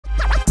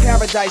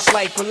Paradise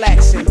life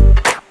relaxing.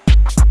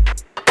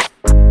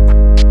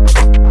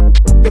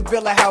 The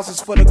villa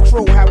houses for the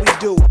crew, how we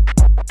do.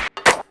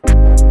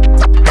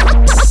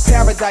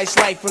 Paradise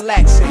life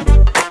relaxing.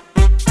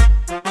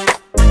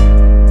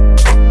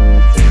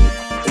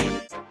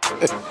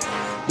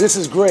 This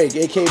is Greg,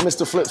 aka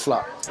Mr. Flip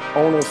Flop,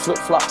 owner of Flip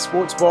Flop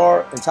Sports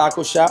Bar and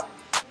Taco Shop.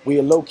 We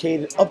are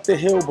located up the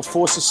hill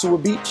before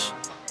Sosua Beach.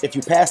 If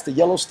you pass the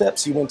yellow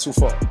steps, you went too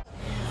far.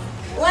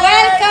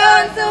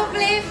 Welcome to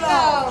Flip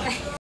Flop.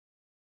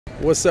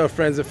 What's up,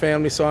 friends and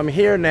family? So I'm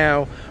here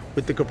now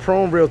with the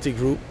Capron Realty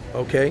Group,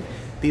 okay?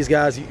 These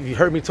guys, you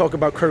heard me talk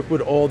about Kirkwood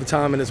all the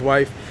time and his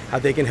wife, how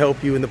they can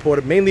help you in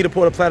the mainly the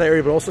Puerto Plata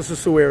area, but also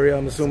Sosua area,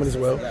 I'm assuming as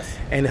well,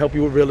 and help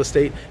you with real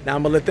estate. Now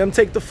I'm gonna let them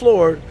take the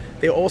floor.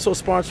 They're also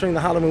sponsoring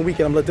the Halloween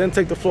weekend. I'm gonna let them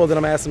take the floor, then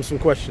I'm gonna ask them some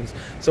questions.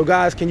 So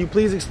guys, can you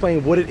please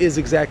explain what it is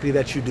exactly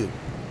that you do?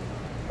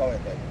 Go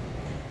ahead, baby.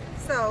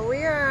 So we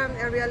are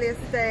a real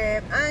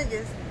estate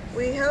agents.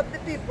 We help the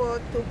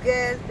people to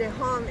get the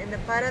home in the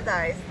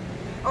paradise.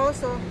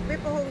 Also,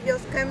 people who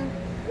just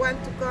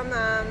want to come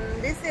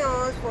visit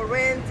us for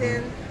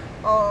renting,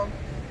 or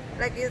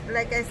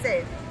like I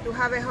said, to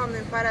have a home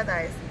in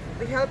paradise.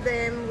 We help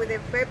them with the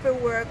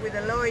paperwork, with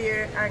the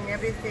lawyer and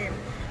everything.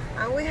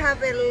 And we have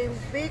a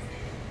big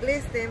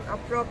listing of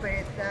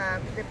properties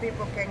that the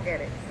people can get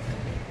it.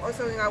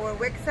 Also in our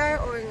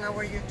website or in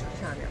our YouTube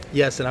channel.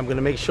 Yes, and I'm going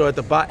to make sure at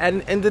the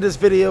end of this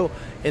video,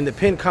 in the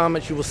pinned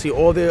comments, you will see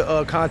all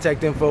their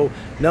contact info,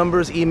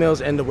 numbers,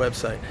 emails, and the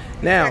website.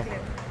 Now,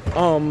 exactly.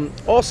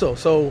 Also,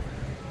 so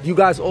you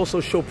guys also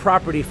show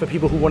property for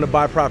people who want to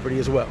buy property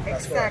as well.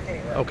 Exactly.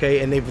 Okay,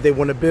 and if they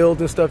want to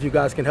build and stuff, you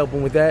guys can help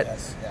them with that?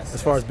 Yes,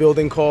 as far as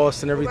building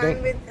costs and everything?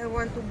 Who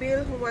want to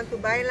build, who want to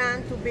buy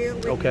land to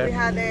build. Okay. We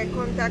have a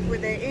contact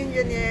with the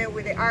engineer,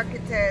 with the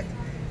architect.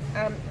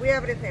 We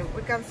have everything.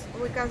 We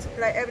can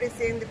supply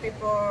everything. The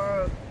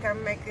people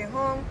can make a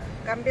home,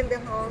 can build a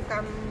home,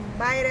 can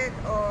buy it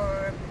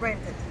or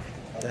rent it.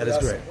 That is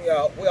great.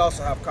 We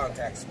also have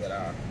contacts with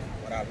our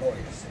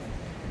lawyers.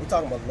 We're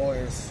talking about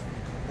lawyers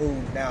who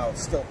now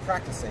still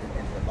practicing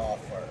in the law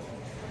firm,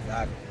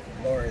 not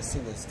lawyers who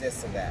is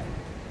this and that.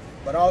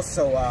 But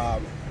also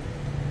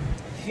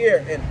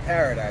here in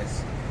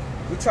Paradise,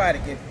 we try to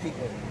give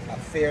people a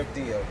fair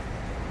deal.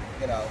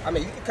 You know, I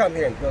mean, you can come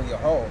here and build your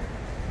home.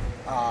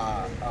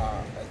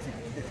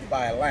 If you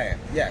buy a land,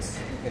 yes,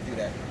 you can do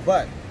that.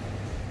 But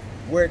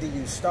where do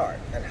you start,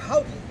 and how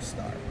do you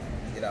start?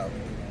 You know,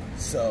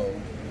 so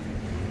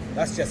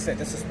that's just it.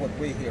 This is what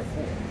we're here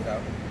for. You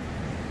know,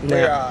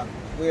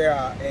 we're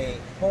a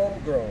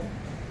homegrown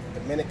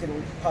Dominican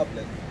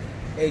Republic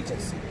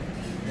agency.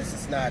 This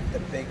is not the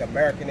big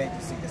American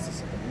agency. This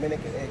is a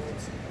Dominican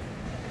agency,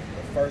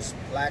 the first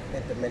black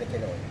and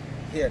Dominican owned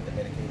here in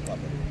Dominican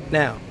Republic.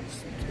 Now,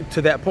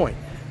 to that point,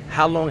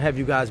 how long have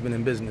you guys been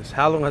in business?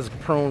 How long has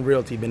Capron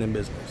Realty been in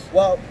business?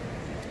 Well,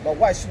 my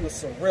wife, she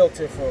was a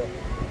realtor for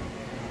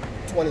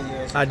 20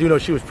 years. I do know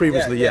she was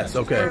previously, yes,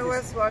 yeah, okay. I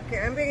was working,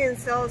 I've been in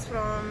sales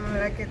from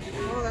like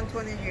more than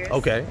 20 years.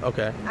 Okay,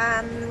 okay.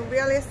 And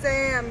real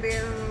estate, I've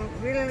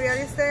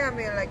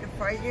been like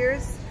 5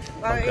 years.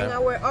 But in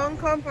our own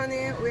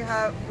company, we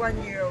have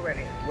 1 year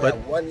already. We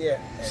have 1 year.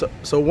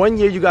 So 1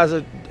 year you guys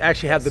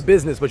actually have the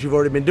business, but you've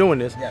already been doing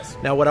this. Yes.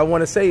 Now what I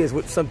want to say is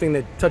with something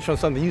that touched on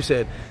something you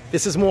said,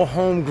 this is more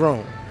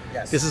homegrown.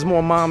 Yes. This is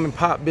more mom and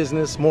pop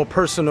business, more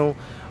personal.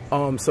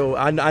 So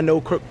I know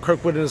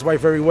Kirkwood and his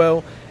wife very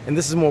well, and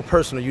this is more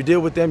personal. You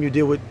deal with them, you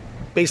deal with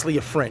basically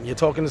a friend. You're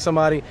talking to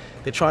somebody,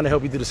 they're trying to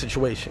help you through the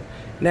situation.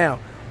 Now,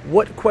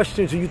 what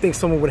questions do you think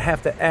someone would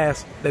have to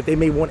ask that they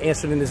may want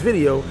answered in this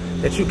video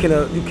that you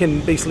can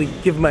basically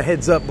give them a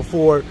heads up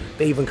before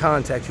they even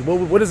contact you?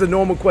 What is a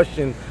normal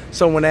question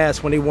someone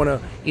asks when they want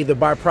to either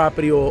buy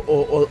property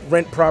or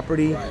rent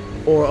property,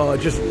 right, or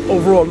just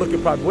overall look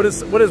at property?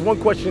 What is one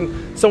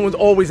question someone's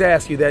always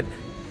asked you that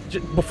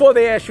before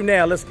they ask you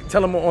now, let's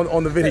tell them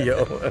on the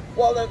video?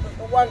 Well, the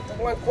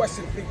one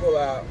question people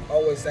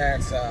always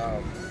ask,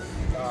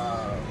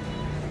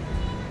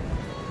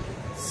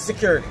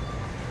 security.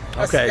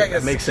 Okay,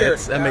 that makes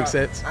sense. That makes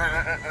sense.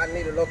 I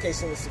need a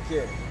location with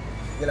security.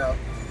 You know,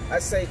 I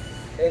say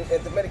in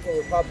Dominican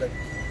Republic,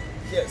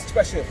 yeah,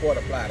 especially in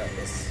Puerto Plata,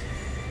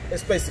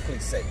 it's basically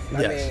safe.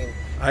 Yes, I mean,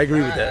 I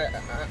agree with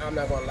that. I'm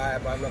not gonna lie,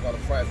 but I'm not gonna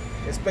front.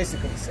 It's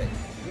basically safe.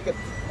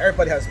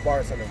 Everybody has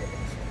bars on the windows.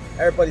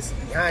 Everybody's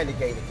behind the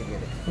gated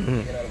community. Mm-hmm.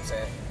 You know what I'm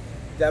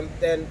saying?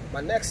 Then my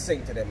next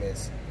thing to them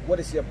is, what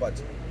is your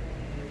budget?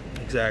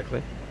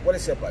 Exactly. What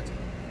is your budget?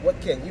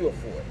 What can you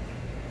afford?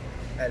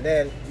 And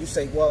then you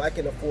say, well, I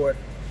can afford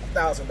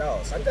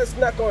 $1,000. I'm just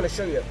not going to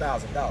show you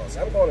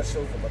 $1,000. I'm going to show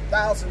you from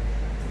 1,000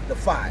 to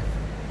 5.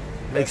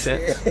 Makes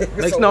sense.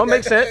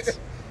 Makes sense.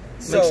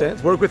 So, makes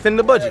sense. Work within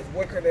the budget.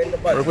 Work within the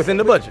budget. Work within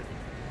the budget.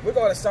 We're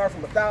going to start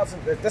from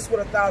 1,000. This what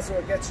 1,000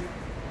 will get you.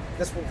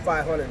 This what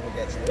 500 will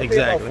get you. It'll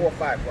exactly. be about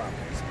 4 or 5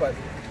 properties. But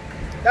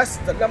that's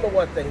the number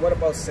one thing. What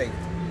about safety?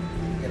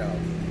 You know.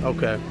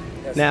 Okay.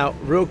 Now,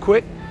 real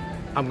quick,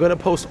 I'm going to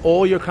post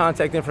all your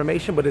contact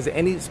information, but is there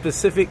any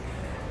specific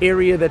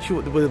area that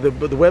you, the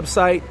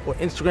website or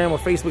Instagram or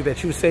Facebook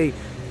that you say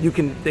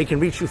they can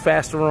reach you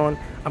faster on?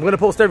 I'm going to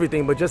post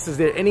everything, but just is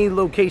there any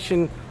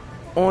location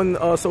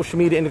on social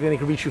media, anything they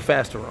can reach you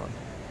faster on?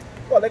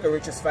 Well, they can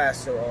reach us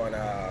faster on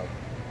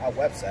our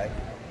website,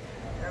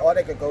 or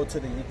they could go to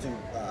the YouTube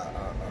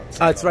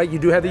That's right, you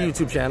do have the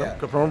YouTube channel, yeah.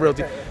 Capron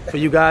Realty. For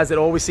you guys that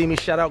always see me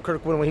shout out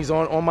Kirkwood when he's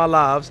on my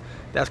lives,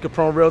 that's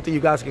Capron Realty. You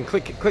guys can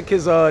click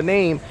his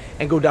name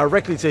and go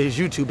directly to his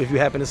YouTube if you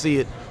happen to see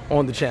it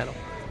on the channel.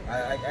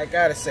 I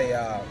gotta say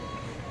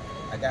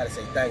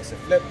thanks to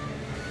Flip.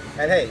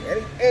 And hey,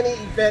 any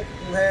event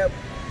you have,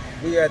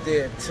 we are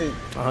there too.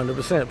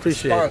 100%.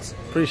 Appreciate it.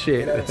 Appreciate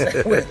you know it. What I'm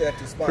saying? We're there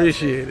to sponsor.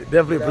 Appreciate it.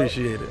 Definitely You know?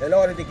 appreciate it. In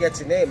order to get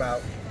your name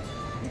out,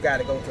 you got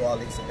to go to all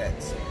these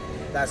events.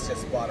 That's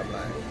just the bottom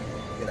line,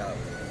 you know.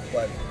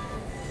 But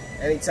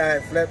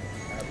anytime, Flip,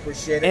 I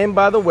appreciate it. And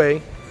by the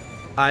way,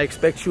 I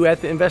expect you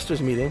at the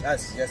investors meeting.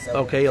 Yes, I will.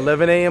 Okay,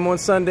 11 a.m. on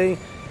Sunday.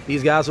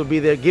 These guys will be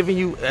there giving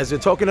you, as they're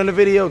talking on the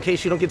video, in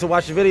case you don't get to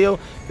watch the video,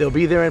 they'll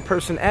be there in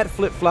person at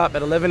Flip Flop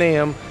at 11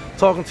 a.m.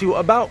 talking to you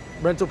about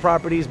rental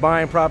properties,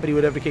 buying property,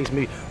 whatever the case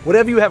may be.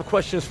 Whatever you have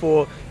questions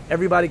for,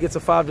 everybody gets a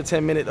 5 to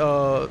 10 minute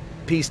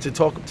piece to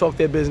talk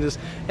their business,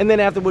 and then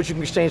afterwards you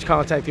can exchange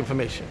contact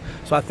information.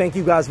 So I thank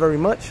you guys very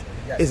much.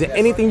 Yes, is there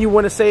anything you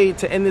want to say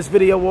to end this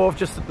video off,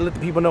 just to let the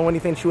people know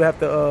anything that you have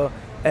to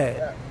add?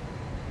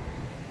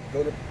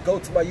 Yeah. Go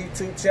to my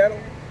YouTube channel,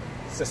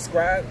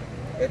 subscribe,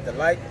 hit the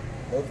like,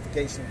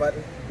 notification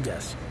button.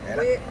 Yes.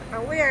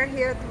 And we are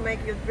here to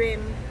make your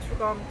dream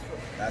come true.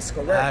 That's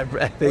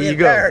correct. There you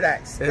go.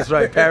 Paradise. That's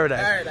right,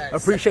 paradise. Paradise.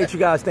 Appreciate you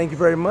guys. Thank you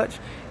very much.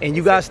 And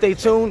you guys stay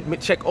tuned.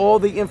 Check all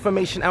the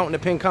information out in the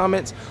pinned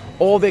comments.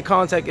 All their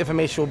contact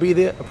information will be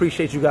there.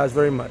 Appreciate you guys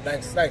very much.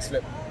 Thanks,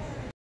 Flip.